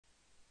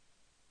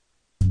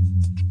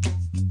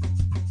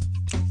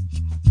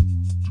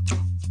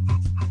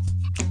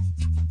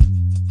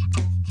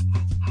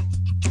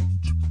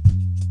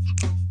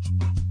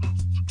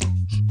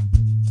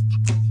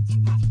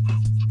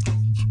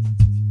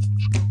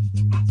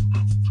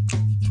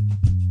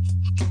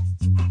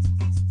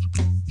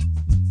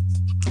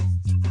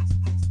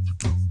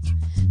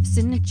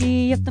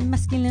Synergy of the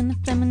masculine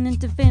and feminine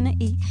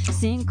divinity,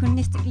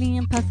 synchronistically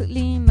and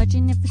perfectly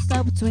merging every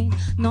style between,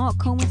 not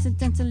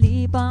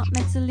coincidentally but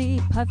mentally,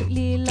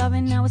 perfectly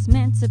loving how it's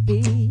meant to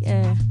be,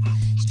 yeah.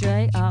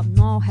 Straight up,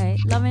 no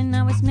hate, loving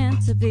how it's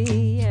meant to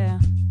be, yeah.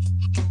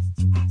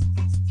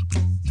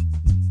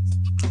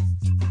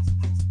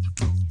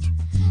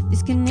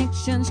 This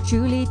connection's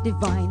truly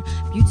divine,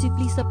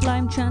 beautifully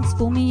sublime,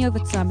 transforming over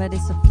time, but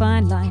it's a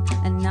fine line,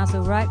 and now's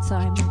the right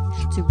time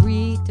to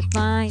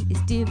redefine this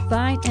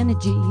divine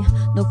energy.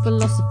 No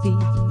philosophy,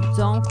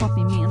 don't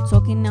copy me, I'm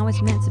talking how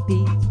it's meant to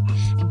be,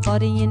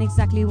 embodying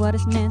exactly what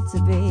it's meant to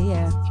be,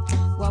 yeah.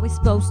 What we're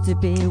supposed to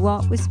be,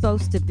 what we're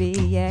supposed to be,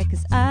 yeah.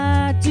 Cause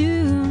I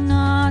do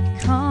not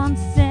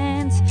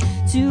consent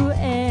to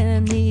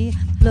any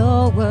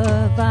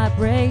lower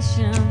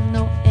vibration,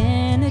 no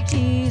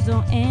energies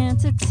or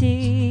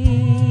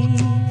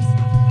entities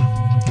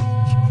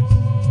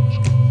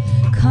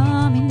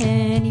coming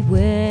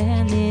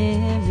anywhere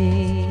near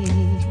me.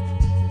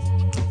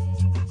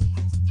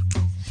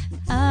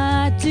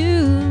 I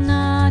do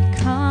not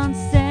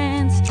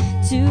consent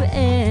to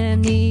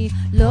any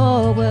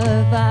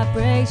lower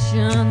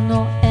vibration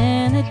or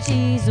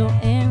energies or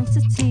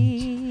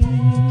entities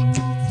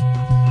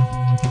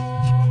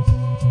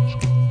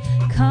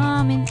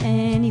coming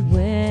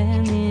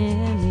anywhere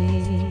near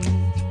me.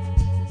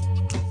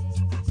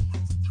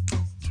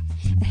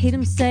 I hear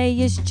them say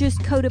it's just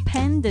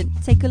codependent.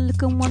 Take a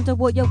look and wonder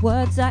what your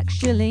words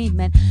actually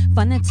meant.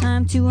 Find the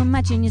time to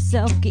imagine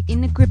yourself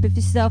getting a grip of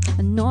yourself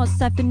and not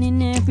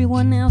siphoning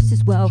everyone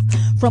else's wealth.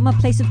 From a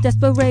place of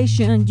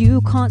desperation,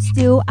 you can't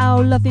steal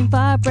our loving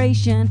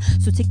vibration.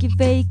 So take your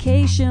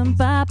vacation,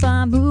 bye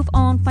bye, move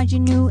on, find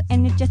your new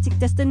energetic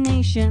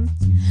destination.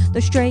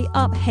 They'll straight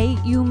up hate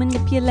you,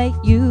 manipulate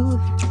you,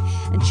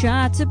 and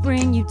try to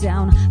bring you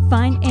down.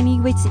 Find any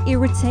way to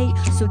irritate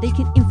so they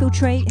can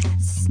infiltrate,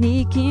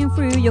 sneaking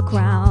through your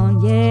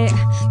crown, yeah.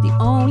 The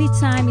only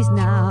time is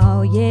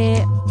now,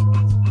 yeah.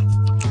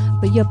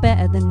 But you're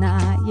better than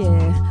that,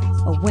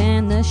 yeah. Or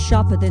when they're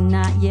sharper than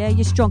that, yeah.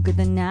 You're stronger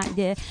than that,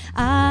 yeah.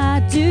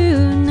 I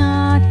do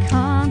not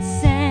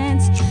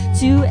consent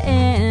to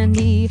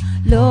any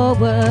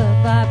lower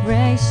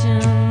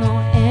vibration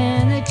or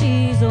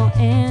energies or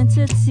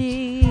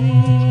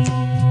entities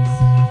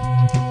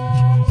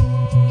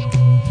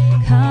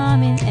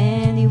coming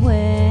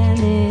anywhere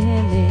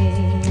near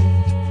me.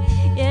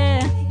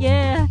 Yeah,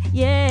 yeah,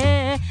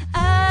 yeah.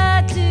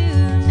 I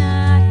do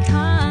not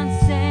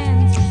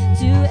consent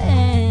to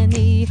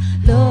any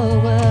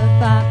lower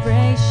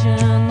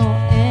vibration or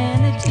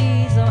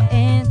energies or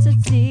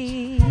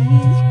entities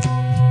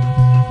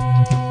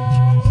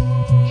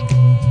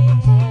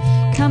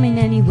coming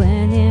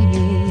anywhere near me.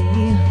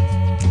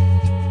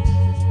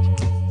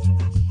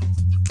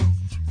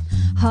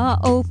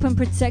 Heart open,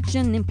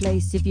 protection in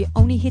place. If you're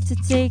only here to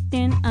take,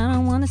 then I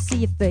don't wanna see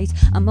your face.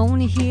 I'm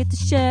only here to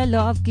share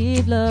love,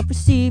 give love,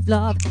 receive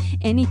love.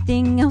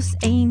 Anything else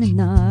ain't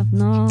enough,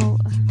 no.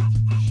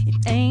 It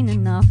ain't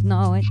enough,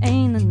 no, it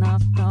ain't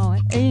enough, no,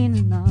 it ain't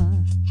enough.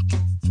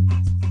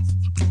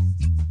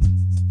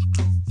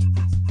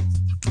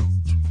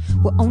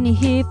 We're only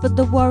here for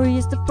the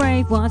warriors, the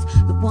brave ones,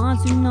 the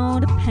ones who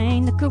know the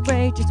pain, the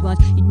courageous ones.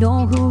 You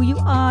know who you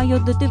are, you're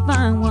the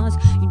divine ones.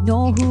 You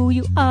know who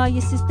you are,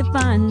 yes, it's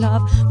divine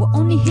love. We're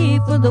only here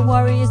for the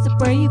warriors, the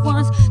brave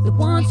ones, the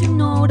ones who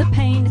know the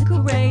pain, the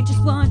courageous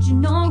ones. You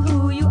know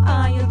who you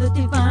are, you're the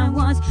divine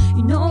ones.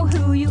 You know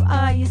who you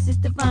are, yes, it's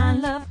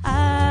divine love.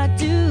 I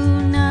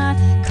do not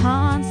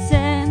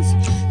consent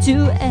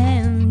to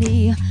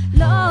any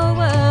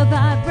lower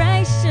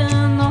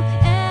vibration or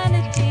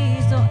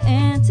energies or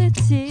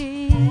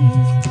entities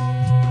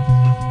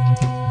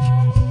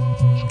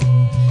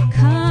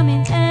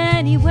coming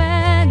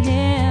anywhere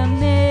near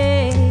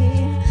me.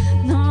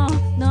 No,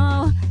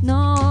 no,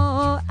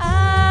 no.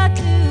 I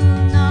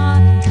do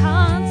not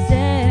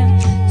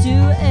consent to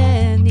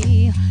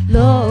any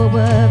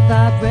lower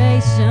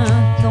vibration,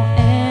 no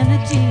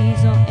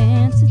energies or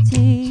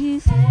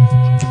entities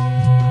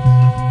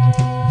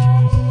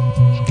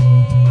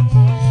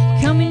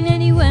coming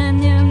anywhere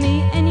near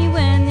me,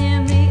 anywhere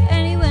near me,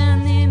 anywhere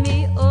near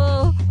me.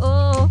 Oh,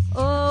 oh,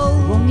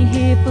 oh. We're only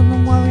here for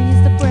the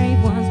warriors, the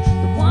brave ones,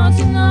 the ones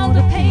who know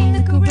the pain,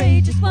 the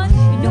courageous ones.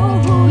 You know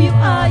who you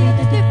are, you're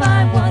the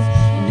divine ones.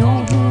 You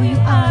know who you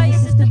are,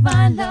 yes, it's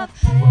divine love.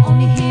 We're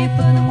only here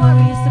for the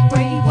warriors, the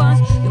brave ones,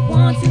 the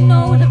ones who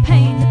know the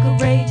pain, the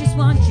courageous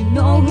ones. You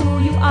know who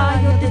you are,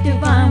 you're the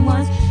divine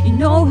ones. You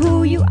know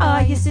who you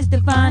are, yes, it's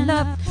divine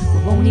love.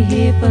 We're only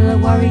here for the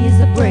warriors,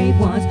 the brave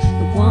ones,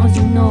 the ones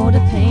who know the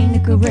pain, the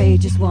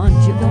courageous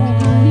ones. You know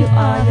who you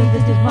are, you're the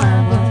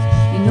divine ones.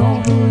 You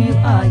know who you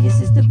are,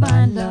 yes, it's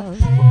divine love.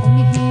 We're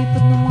only here for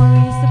the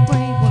warriors, the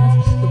brave ones,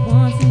 the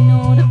ones who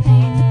know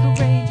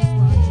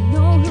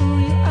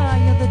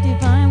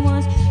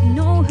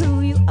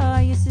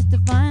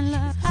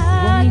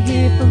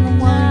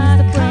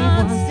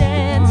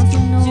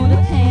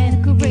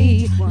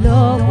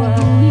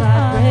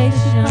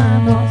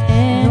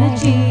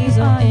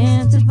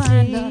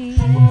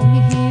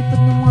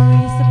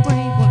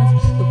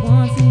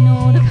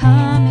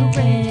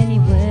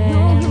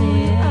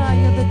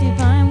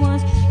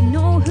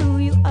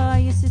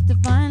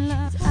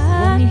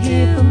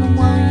here for the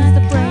warriors,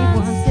 the brave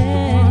ones, the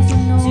ones who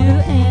know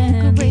the pain, the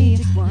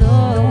courageous ones,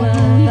 lower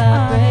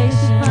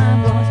vibration,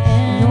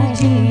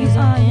 energies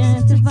are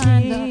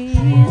divine love.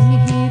 We're only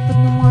here for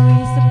the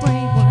warriors, the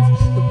brave ones,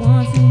 the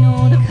ones who know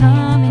the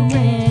coming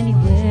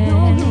anywhere.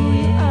 Know who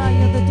you are,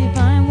 you're the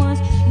divine ones.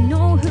 You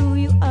know who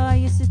you are,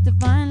 yes, it's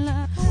divine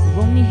love.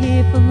 We're only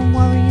here for the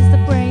warriors, the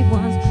brave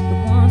ones, the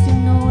ones who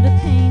know the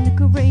pain, the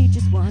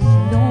courageous ones.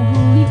 You know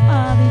who you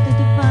are, they're the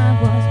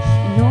divine ones.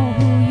 You know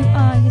who you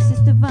are, yes,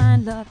 it's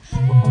divine love.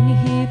 We're only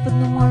here for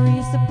the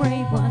warriors, the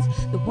brave ones,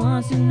 the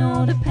ones who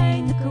know the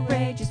pain, the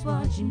courageous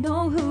ones. You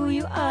know who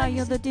you are,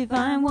 you're the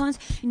divine ones.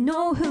 You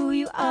know who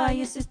you are,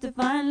 yes, it's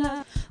divine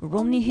love. We're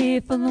only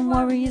here for the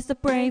warriors, the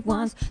brave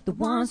ones, the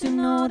ones who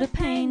know the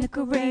pain, the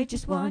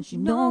courageous ones. You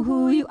know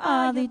who you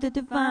are, they're the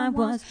divine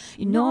ones.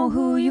 You know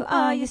who you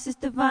are, yes, it's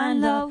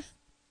divine love.